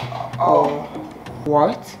later? Or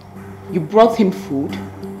what? You brought him food?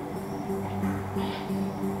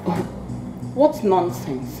 Oh, what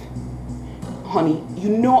nonsense. Honey, you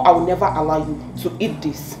know I will never allow you to eat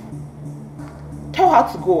this. Tell her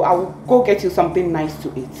to go. I will go get you something nice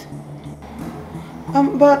to eat.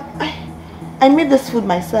 But I made this food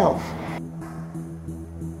myself.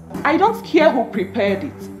 I don't care who prepared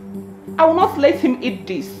it. I will not let him eat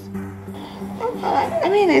this. I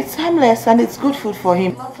mean, it's harmless and it's good food for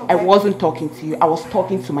him. I wasn't talking to you. I was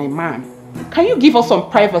talking to my man. Can you give us some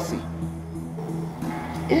privacy?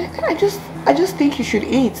 I just think you should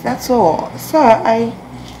eat. That's all, sir.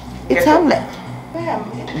 It's harmless.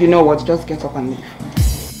 You know what? Just get up and leave.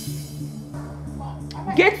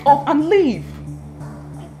 Get up and leave.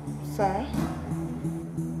 Sir.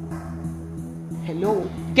 Hello.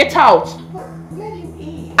 Get out. Let him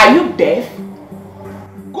eat. Are you deaf?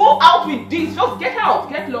 Go out with this. Just get out.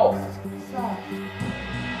 Get lost. Sir.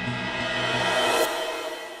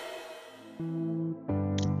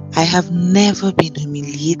 I have never been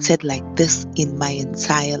humiliated like this in my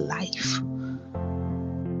entire life.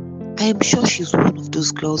 I am sure she's one of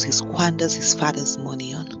those girls he squanders his father's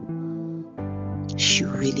money on. She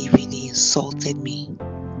really, really insulted me.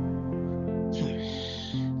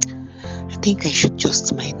 I think I should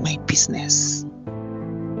just mind my business.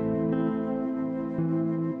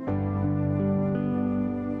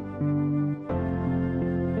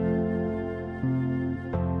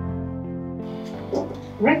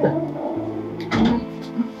 Rita,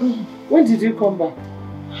 when did you come back?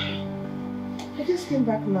 I just came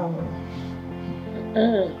back now.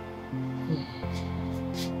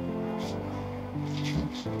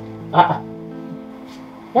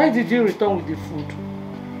 Why did you return with the food?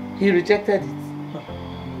 He rejected it.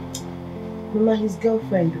 Mama, his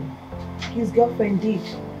girlfriend. His girlfriend did.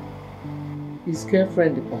 His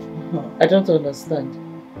girlfriend? I don't understand.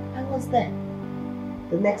 I was there.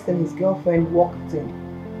 The next time his girlfriend walked in,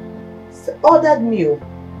 ordered meal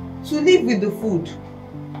to leave with the food,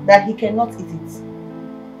 that he cannot eat it.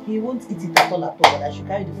 He won't eat it at all, that I should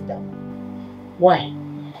carry the food down. Why?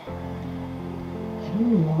 I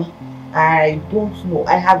don't know, Mama. I don't know.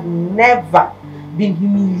 I have never been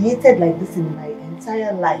humiliated like this in my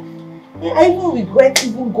entire life. I even regret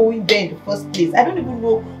even going there in the first place. I don't even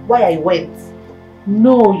know why I went.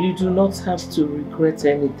 No, you do not have to regret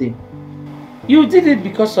anything. You did it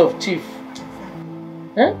because of Chief.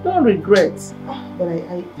 Don't regret. But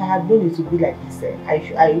I had known it to be like this.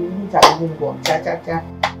 I wouldn't have even gone.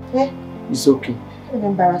 It's okay. What an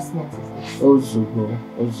embarrassment is this? Ozugo.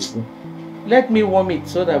 Let me warm it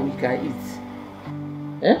so that we can eat.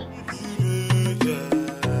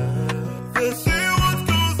 They say what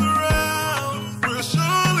goes around will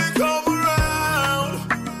surely come around.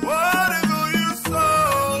 Whatever you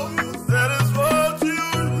sow, that is what you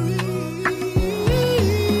reap.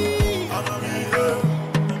 I'ma be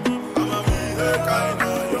there,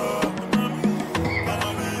 kinda yo. I'ma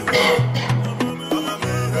be there,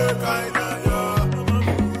 kinda yo.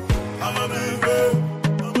 I'ma be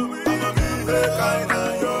there, kinda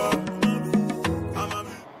yo.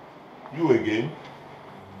 You again?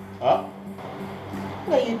 Huh?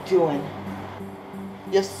 What are you doing?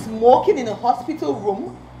 You're smoking in a hospital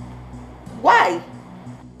room? Why?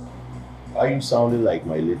 Are you sounding like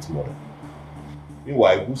my late mother?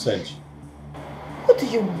 Meanwhile, who sent you? What do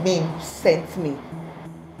you mean you sent me?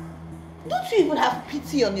 Don't you even have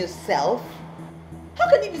pity on yourself? How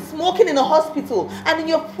can you be smoking in a hospital and in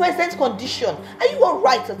your present condition? Are you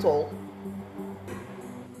alright at all?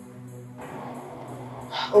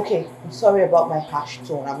 Okay, I'm sorry about my harsh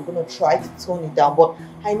tone. I'm gonna try to tone it down, but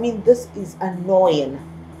I mean, this is annoying.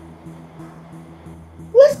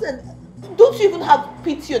 Listen, don't you even have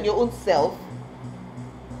pity on your own self?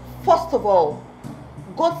 First of all,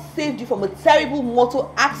 God saved you from a terrible motor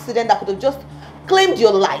accident that could have just claimed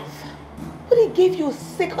your life. But He gave you a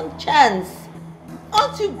second chance.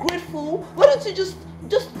 Aren't you grateful? Why don't you just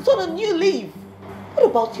start a new leaf? What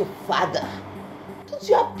about your father? Don't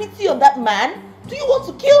you have pity on that man? Do you want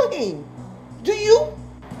to kill him? Do you?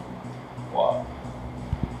 Wow.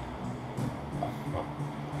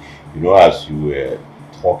 You know, as you were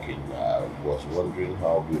talking, I was wondering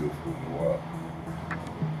how beautiful you were.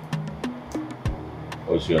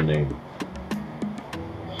 What's your name?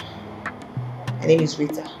 My name is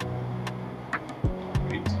Rita.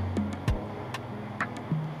 Rita.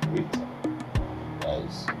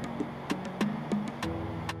 Nice.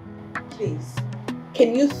 Please,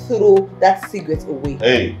 can you throw that cigarette away?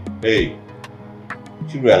 Hey.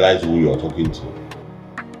 Do you realize who you're talking to?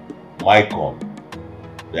 Mycon.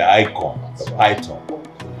 The icon. The python.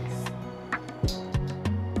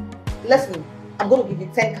 Listen, I'm going to give you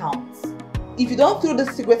 10 counts. If you don't throw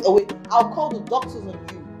this cigarette away, I'll call the doctors on you.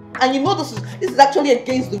 And you know this is actually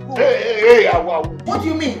against the rules. Hey, what do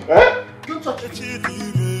you mean? Eh? Don't touch it.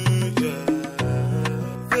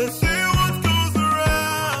 They say what goes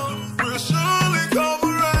around will surely come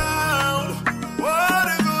around.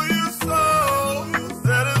 Whatever you sow,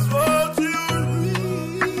 that is what you reap.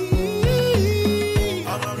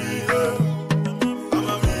 I'ma be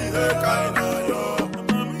there, kinda yo.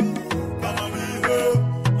 I'ma be there,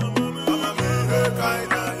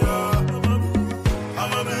 kinda yo.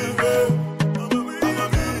 I'ma be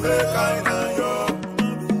there, kinda yo.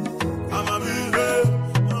 I'ma be there,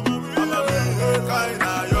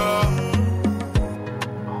 kinda yo.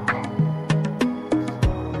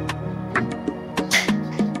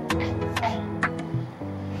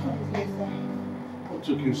 What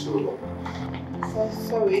took you so long? So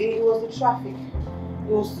Sorry, it was the traffic.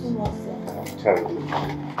 It was too much, sir. Terrible.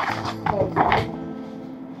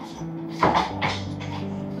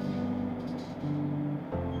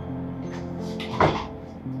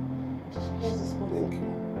 Thank you.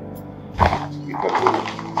 You can do it.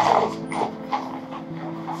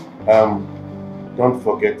 Don't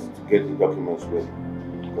forget to get the documents ready,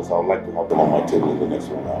 because I would like to have them on my table in the next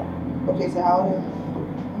 1 hour. Okay, sir, how are you?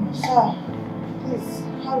 Sir, please,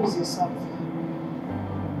 how is your son?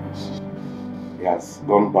 He has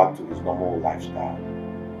gone back to his normal lifestyle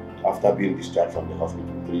after being discharged from the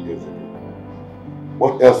hospital 3 days ago.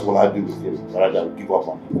 What else will I do with him rather than give up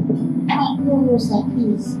on him? No, sir,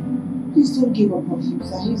 please. Please don't give up on him,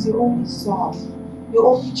 sir. He's your only son, your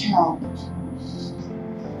only child.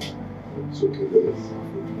 It's okay, baby.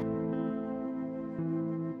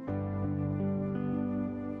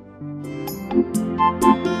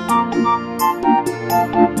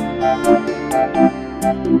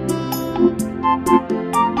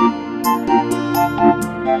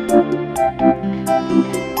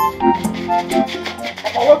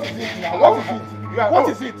 What is it now? What is it? What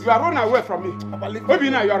is it? You are running away from me. Maybe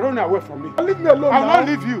now you are running away from me. Leave me alone. I'll not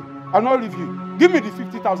leave you. I'll not leave you. Give me the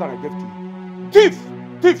 50,000 I gave to you. Thief!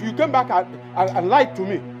 Thief, you came back and lied to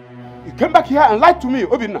me. You came back here and lied to me.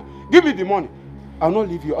 Obina, give me the money. I'll not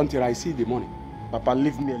leave you until I see the money. Papa,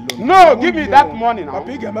 leave me alone. No, give me that money now.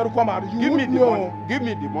 Papa, give me the money. Give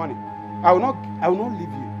me the money. I will not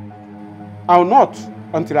leave you. I will not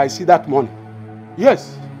until I see that money.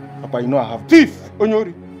 Yes. Papa, you know I have thief,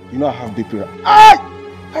 Onyori. You know I have BP. Ay!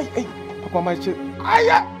 Hey! Papa, my child. Ay!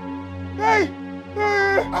 Hey!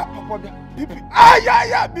 Papa, BP.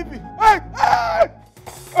 Ay! BP. Ay!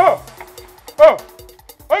 Oh!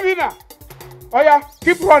 Obina! Oh yeah,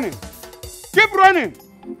 keep running. Keep running.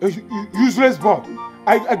 Useless boy.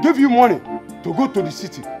 I gave you money to go to the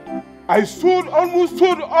city. I almost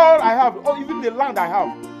sold all I have, or even the land I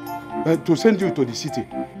have, to send you to the city.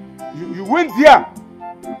 You went there,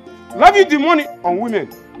 lavished the money on women,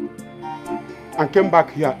 and came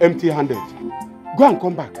back here empty-handed. Go and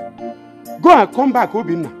come back. Go and come back,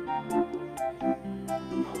 Obina.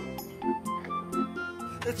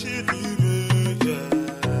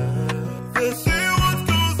 They say what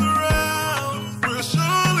goes around will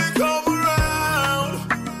surely come around.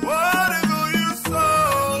 Whatever you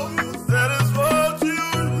sow, that is what you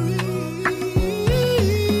reap.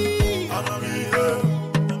 I'ma be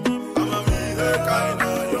here,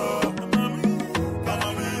 kinda yo. I'ma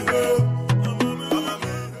be here.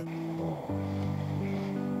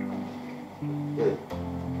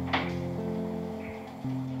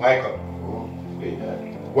 Michael,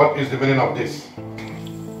 what is the meaning of this?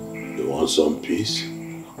 You want some peace?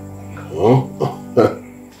 Huh?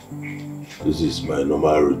 This is my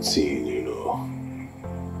normal routine, you know.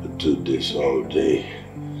 I do this all day.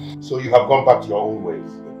 So you have gone back to your old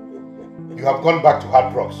ways. You have gone back to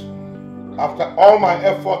hard drugs. After all my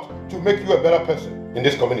effort to make you a better person in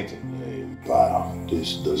this community. Hey, pal,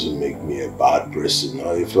 this doesn't make me a bad person.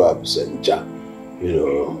 Now, if I have sencha, you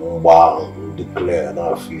know, wow, declare an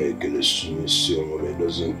afflict, it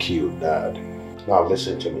doesn't kill dad. Now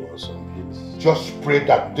listen to me, please. Just pray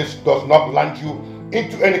that this does not land you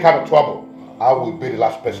into any kind of trouble. I will be the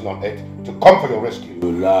last person on earth to come for your rescue.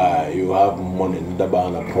 You lie. You have money. Never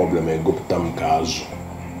a problem. I go to Tamkazu.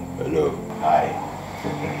 Hello. Hi.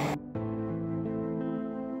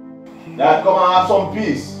 Now come and have some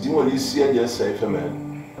peace. You want this here just safe, man.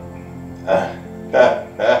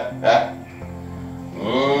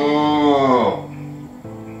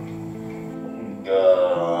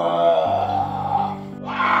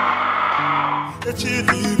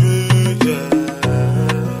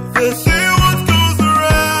 They say what goes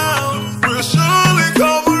around will surely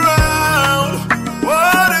come around.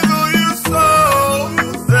 Whatever you sow,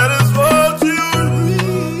 that is what you reap.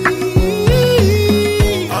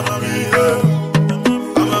 I'ma be here,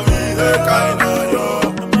 kinda yo.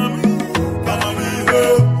 I'ma be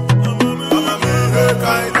here, kinda yo. I'ma be here,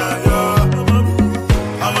 kinda yo.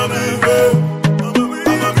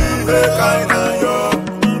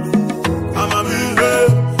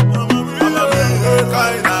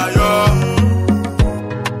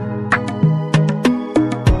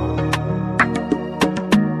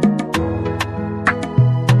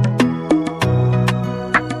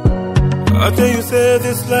 I tell you, say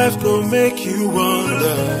this life gon' make you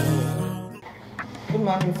wonder. Good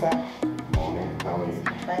morning, sir. Morning, how are you?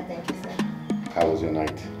 Fine, thank you, sir. How was your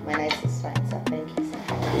night? My night is fine, sir. Thank you, sir.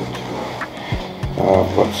 Good.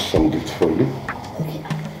 I've got some gifts for you. Okay.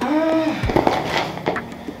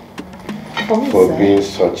 For being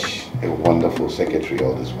such a wonderful secretary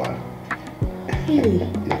all this while. Really?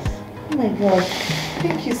 Yes. Oh my God.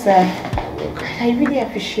 Thank you, sir. I really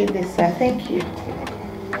appreciate this, sir. Thank you.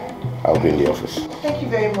 I'll be in the office. Thank you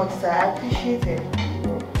very much, sir. I appreciate it.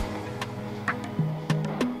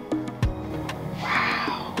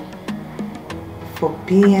 Wow. For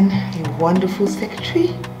being a wonderful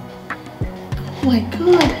secretary. Oh my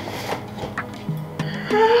God.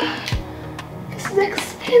 This is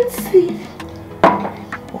expensive.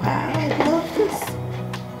 Wow, I love this.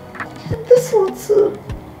 And this one too.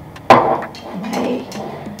 My,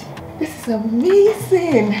 this is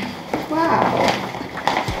amazing. Wow.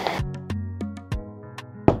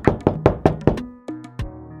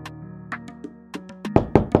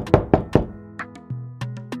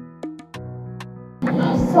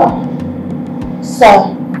 Sir.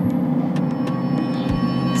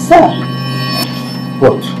 Sir.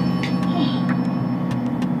 What?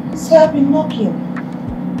 Sir, I've been knocking.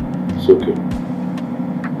 It's okay.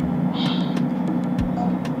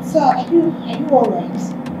 Sir, are you alright?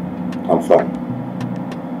 I'm fine.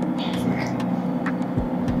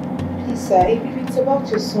 Please, sir, if it's about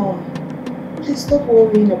your son, please stop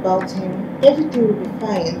worrying about him. Everything will be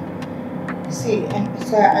fine. See,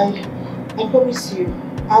 sir, I promise you,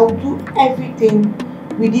 I'll do everything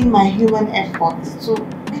within my human efforts to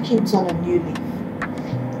make him turn a new leaf.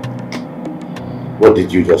 What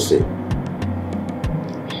did you just say?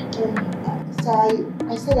 Sir,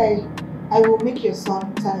 I said I will make your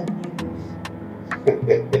son turn a new leaf.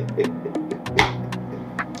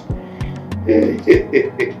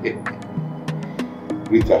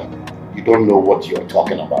 Rita, you don't know what you're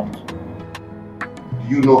talking about. Do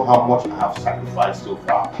you know how much I have sacrificed so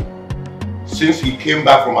far? Since he came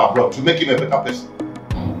back from abroad to make him a better person.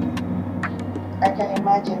 I can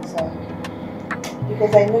imagine, sir.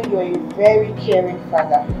 Because I know you're a very caring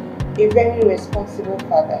father. A very responsible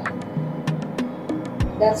father.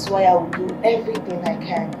 That's why I will do everything I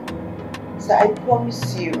can. So I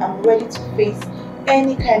promise you, I'm ready to face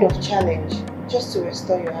any kind of challenge just to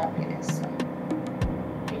restore your happiness, sir.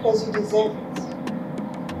 Because you deserve it.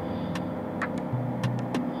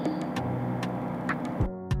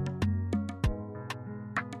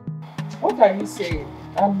 What are you saying?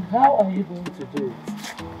 And how are you going to do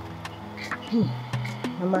it?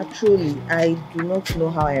 Mama, truly, I do not know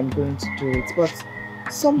how I am going to do it, but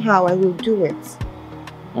somehow I will do it.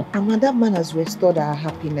 Mama, that man has restored our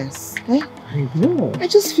happiness. Eh? I know. I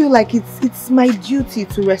just feel like it's my duty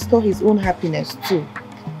to restore his own happiness too.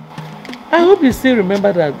 I hope you still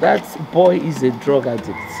remember that that boy is a drug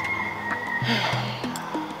addict.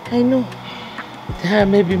 I know. There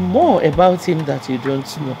may be more about him that you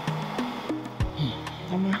don't know.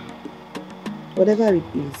 Mama, whatever it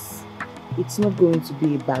is, it's not going to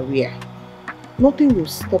be a barrier. Nothing will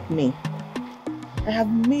stop me. I have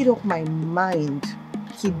made up my mind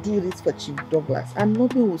to do this for Chief Douglas, and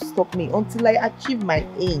nothing will stop me until I achieve my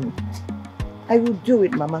aim. I will do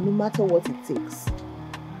it, Mama, no matter what it takes.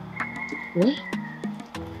 Well,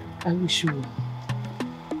 I wish you well.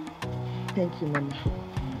 Thank you, Mama.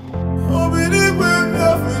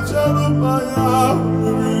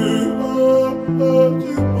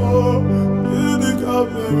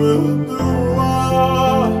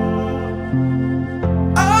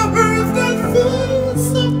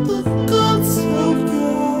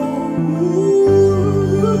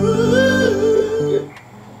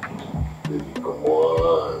 Come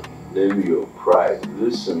on, name your prize.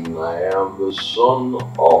 Listen, I am the son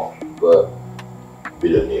of the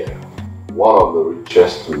billionaire, one of the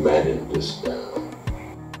richest men in this town.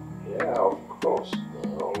 Yeah, of course.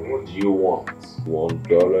 Now, what do you want? You want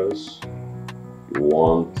dollars? You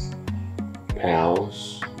want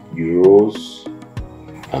pounds, euros,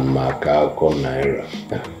 and Makako naira?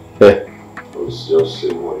 Let's just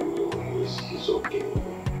say what you want. It's okay.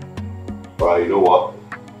 Alright, you know what?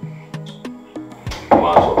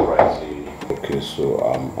 I'm surprised. Okay, so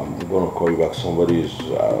I'm gonna call you back. Somebody is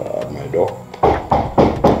at my door.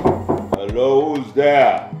 Hello, who's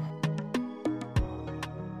there?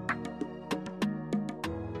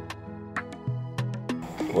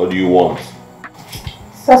 What do you want?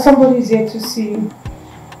 Sir, somebody is here to see you.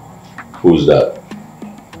 Who's that?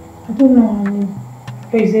 I don't know her name,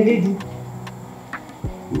 but it's a lady.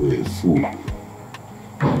 You're a fool.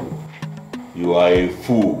 You are a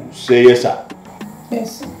fool. Say yes, sir.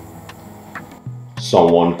 Yes, sir.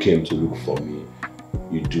 Someone came to look for me.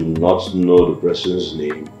 You do not know the person's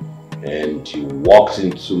name, and you walked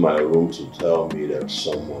into my room to tell me that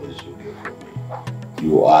someone is looking for me.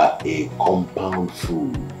 You are a compound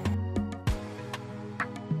fool.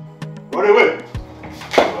 Run away!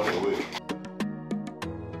 Run away.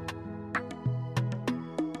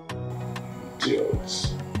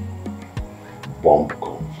 Idiots.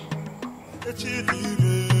 Bumpkin. They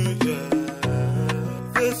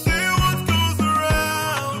say what goes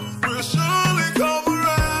around will surely come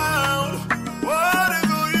around.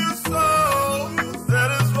 Whatever you sow, that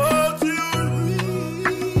is what you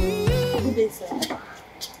reap. Good day, sir.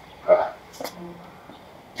 Are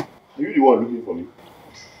you the one looking for me?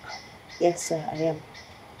 Yes, sir, I am.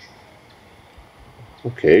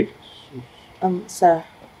 Okay. Sir,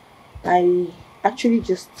 I actually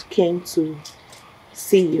just came to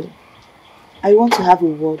see you. I want to have a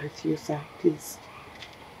word with you, sir, please.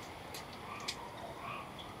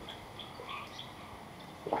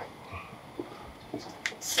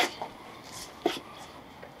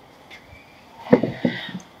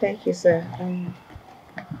 Thank you, sir.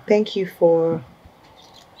 Thank you for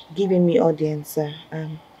giving me audience, sir.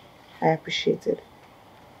 I appreciate it.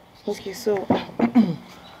 Okay, so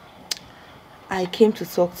I came to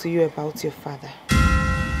talk to you about your father.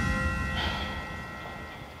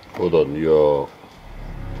 Hold on,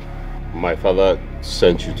 my father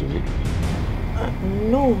sent you to me?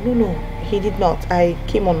 No. He did not. I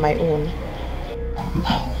came on my own.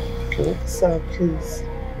 Okay. Sir, please.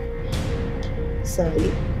 Sir,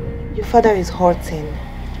 your father is hurting.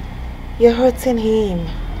 You're hurting him.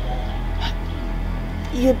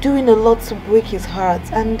 You're doing a lot to break his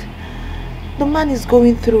heart, and the man is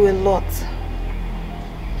going through a lot.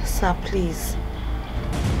 Sir, please.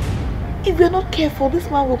 If you're not careful, this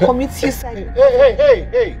man will commit suicide.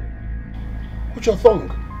 Hey! Watch your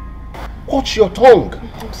tongue. Watch your tongue.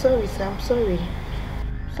 I'm sorry, sir. I'm sorry.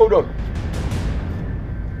 Hold on.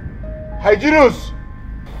 Hygienus!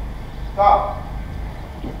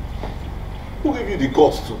 Who gave you the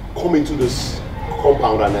guts to come into this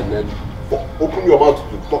compound and then open your mouth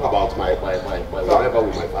to talk about my whatever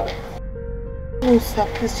with my father? No, sir.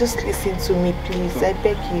 Please just listen to me, please. I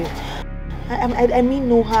beg you. I mean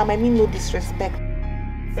no harm. I mean no disrespect.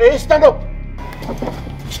 Hey, stand up!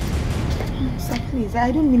 Sir, please.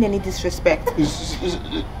 I don't mean any disrespect.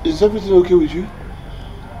 Is everything okay with you?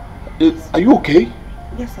 Are you okay?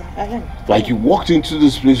 Yes, sir. I am. Like you walked into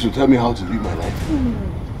this place to tell me how to live my life?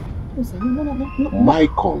 No, sir. No.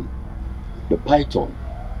 Mycon, the python,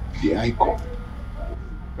 the icon.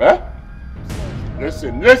 Eh?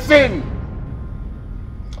 Listen!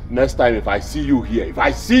 Next time if I see you here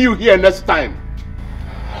next time.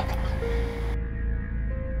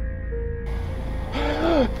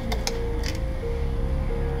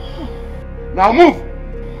 Now move!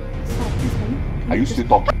 Sir, please, Are you still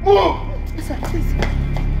talking? Move! Sir, please.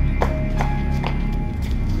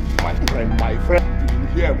 My friend, you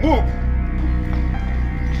here, move!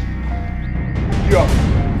 Here.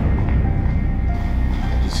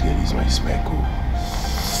 This girl is my speckle.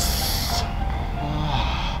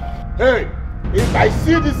 Hey, if I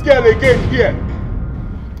see this girl again here,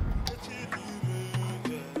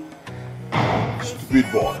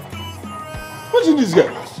 stupid boy. What's in this girl?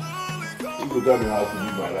 You go tell me how to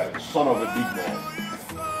live my life, son of a big man.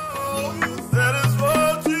 That is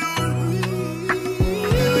what you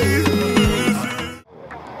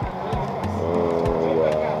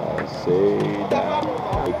Say that.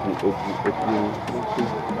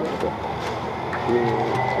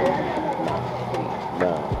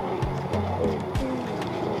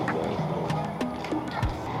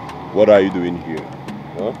 What are you doing here?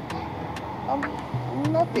 Huh?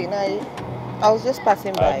 Nothing. I was just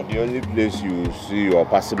passing by. The only place you see you're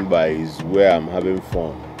passing by is where I'm having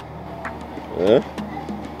fun. Huh?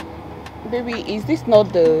 Baby, is this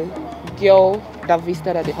not the girl that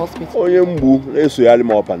visited at the hospital? Oh, yeah, let's see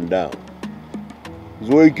him up and down.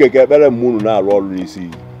 So you can get better moon now, rolling see.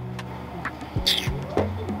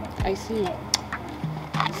 I see.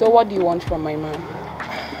 So what do you want from my man?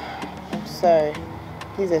 I'm sorry.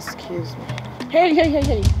 Please excuse me. Hey.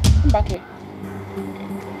 Come back here.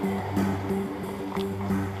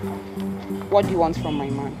 What do you want from my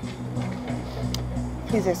man?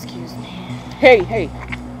 Please excuse me. Hey.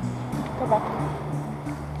 Come back.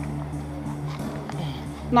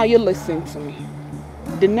 Now you listen to me.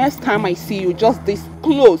 The next time I see you just this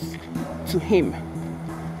close to him,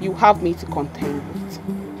 you have me to contend with.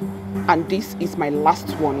 And this is my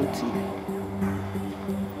last warning to you.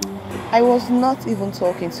 I was not even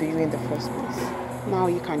talking to you in the first place. Now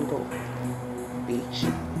you can go, bitch.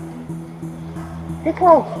 Pick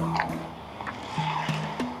up.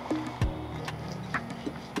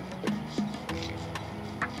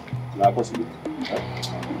 Not possible.